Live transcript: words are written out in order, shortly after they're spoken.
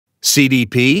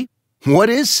CDP? What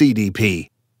is CDP?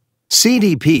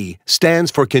 CDP stands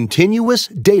for Continuous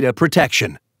Data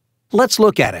Protection. Let's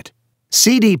look at it.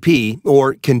 CDP,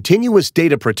 or Continuous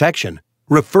Data Protection,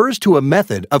 refers to a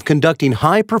method of conducting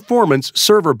high-performance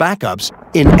server backups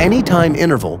in any time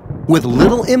interval with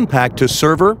little impact to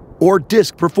server or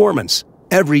disk performance.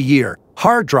 Every year,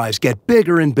 hard drives get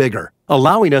bigger and bigger,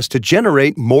 allowing us to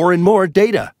generate more and more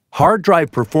data. Hard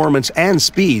drive performance and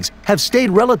speeds have stayed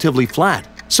relatively flat,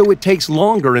 so it takes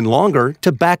longer and longer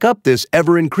to back up this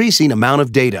ever-increasing amount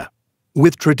of data.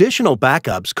 With traditional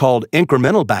backups called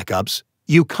incremental backups,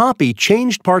 you copy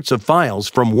changed parts of files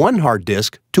from one hard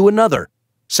disk to another.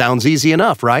 Sounds easy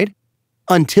enough, right?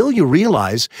 Until you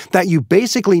realize that you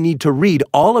basically need to read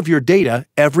all of your data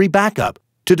every backup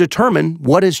to determine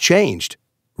what has changed.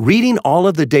 Reading all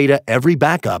of the data every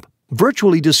backup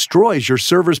virtually destroys your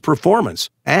server's performance,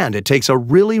 and it takes a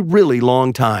really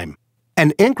long time.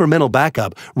 An incremental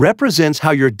backup represents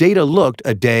how your data looked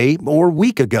a day or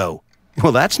week ago.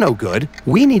 Well, that's no good.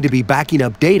 We need to be backing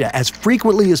up data as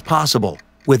frequently as possible.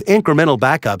 With incremental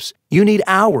backups, you need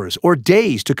hours or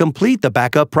days to complete the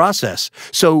backup process,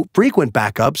 so frequent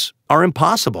backups are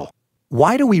impossible.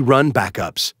 Why do we run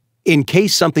backups? In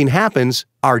case something happens,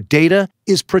 our data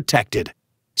is protected.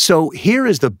 So here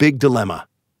is the big dilemma.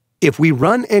 If we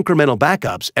run incremental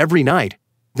backups every night,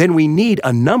 then we need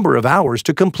a number of hours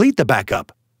to complete the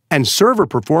backup, and server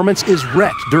performance is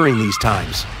wrecked during these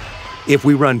times. If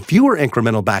we run fewer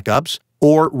incremental backups,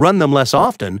 or run them less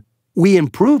often, we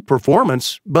improve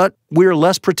performance, but we're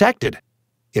less protected.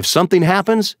 If something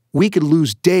happens, we could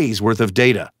lose days' worth of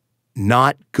data.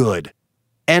 Not good.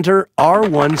 Enter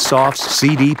R1Soft's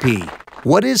CDP.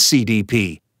 What is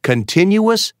CDP?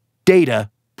 Continuous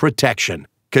Data Protection.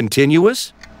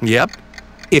 Continuous? Yep.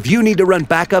 If you need to run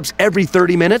backups every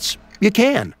 30 minutes, you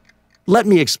can. Let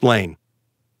me explain.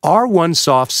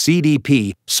 R1Soft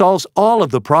CDP solves all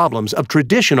of the problems of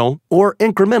traditional or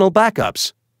incremental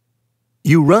backups.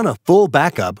 You run a full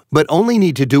backup, but only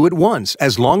need to do it once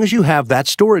as long as you have that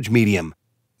storage medium.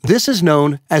 This is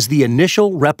known as the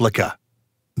initial replica.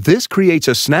 This creates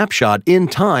a snapshot in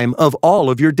time of all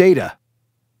of your data.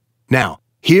 Now,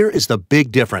 here is the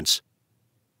big difference.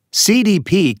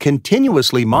 CDP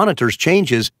continuously monitors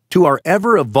changes to our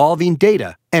ever-evolving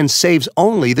data and saves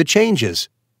only the changes.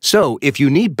 So, if you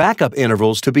need backup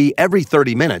intervals to be every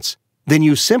 30 minutes, then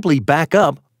you simply back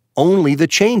up only the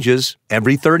changes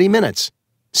every 30 minutes.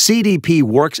 CDP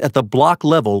works at the block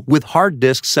level with hard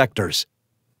disk sectors.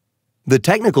 The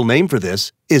technical name for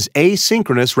this is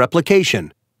asynchronous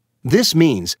replication. This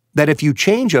means that if you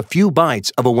change a few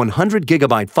bytes of a 100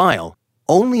 gigabyte file,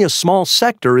 only a small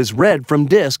sector is read from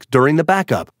disk during the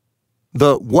backup.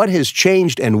 The what has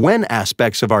changed and when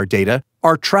aspects of our data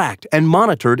are tracked and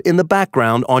monitored in the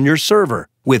background on your server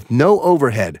with no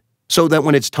overhead, so that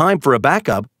when it's time for a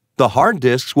backup, the hard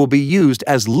disks will be used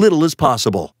as little as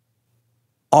possible.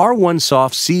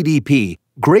 R1Soft CDP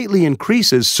greatly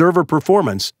increases server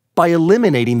performance by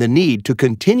eliminating the need to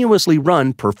continuously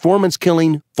run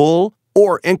performance-killing full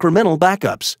or incremental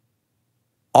backups.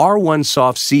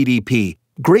 R1Soft CDP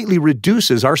greatly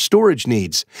reduces our storage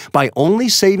needs by only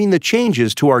saving the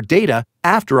changes to our data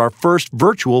after our first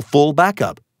virtual full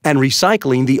backup and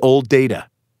recycling the old data.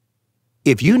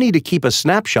 If you need to keep a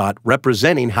snapshot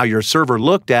representing how your server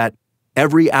looked at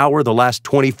every hour the last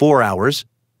 24 hours,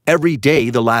 every day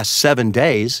the last 7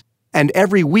 days, and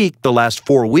every week the last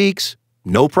 4 weeks,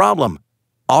 no problem.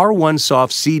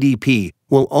 R1Soft CDP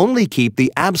will only keep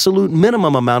the absolute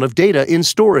minimum amount of data in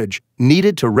storage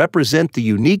needed to represent the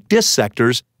unique disk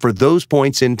sectors for those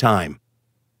points in time.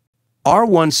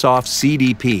 R1Soft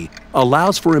CDP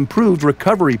allows for improved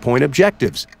recovery point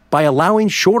objectives by allowing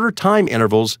shorter time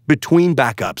intervals between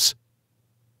backups.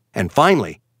 And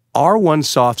finally,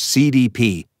 R1Soft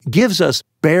CDP gives us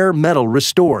bare metal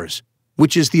restores,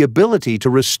 which is the ability to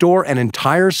restore an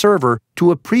entire server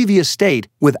to a previous state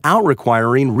without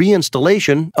requiring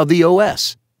reinstallation of the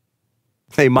OS.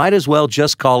 They might as well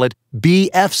just call it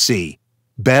BFC,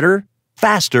 better,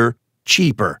 faster,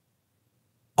 cheaper.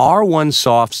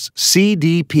 R1Soft's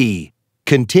CDP,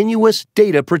 Continuous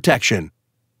Data Protection.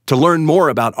 To learn more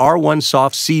about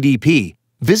R1Soft CDP,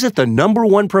 visit the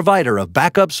 #1 provider of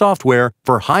backup software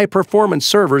for high-performance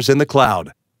servers in the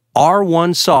cloud,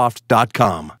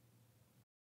 r1soft.com.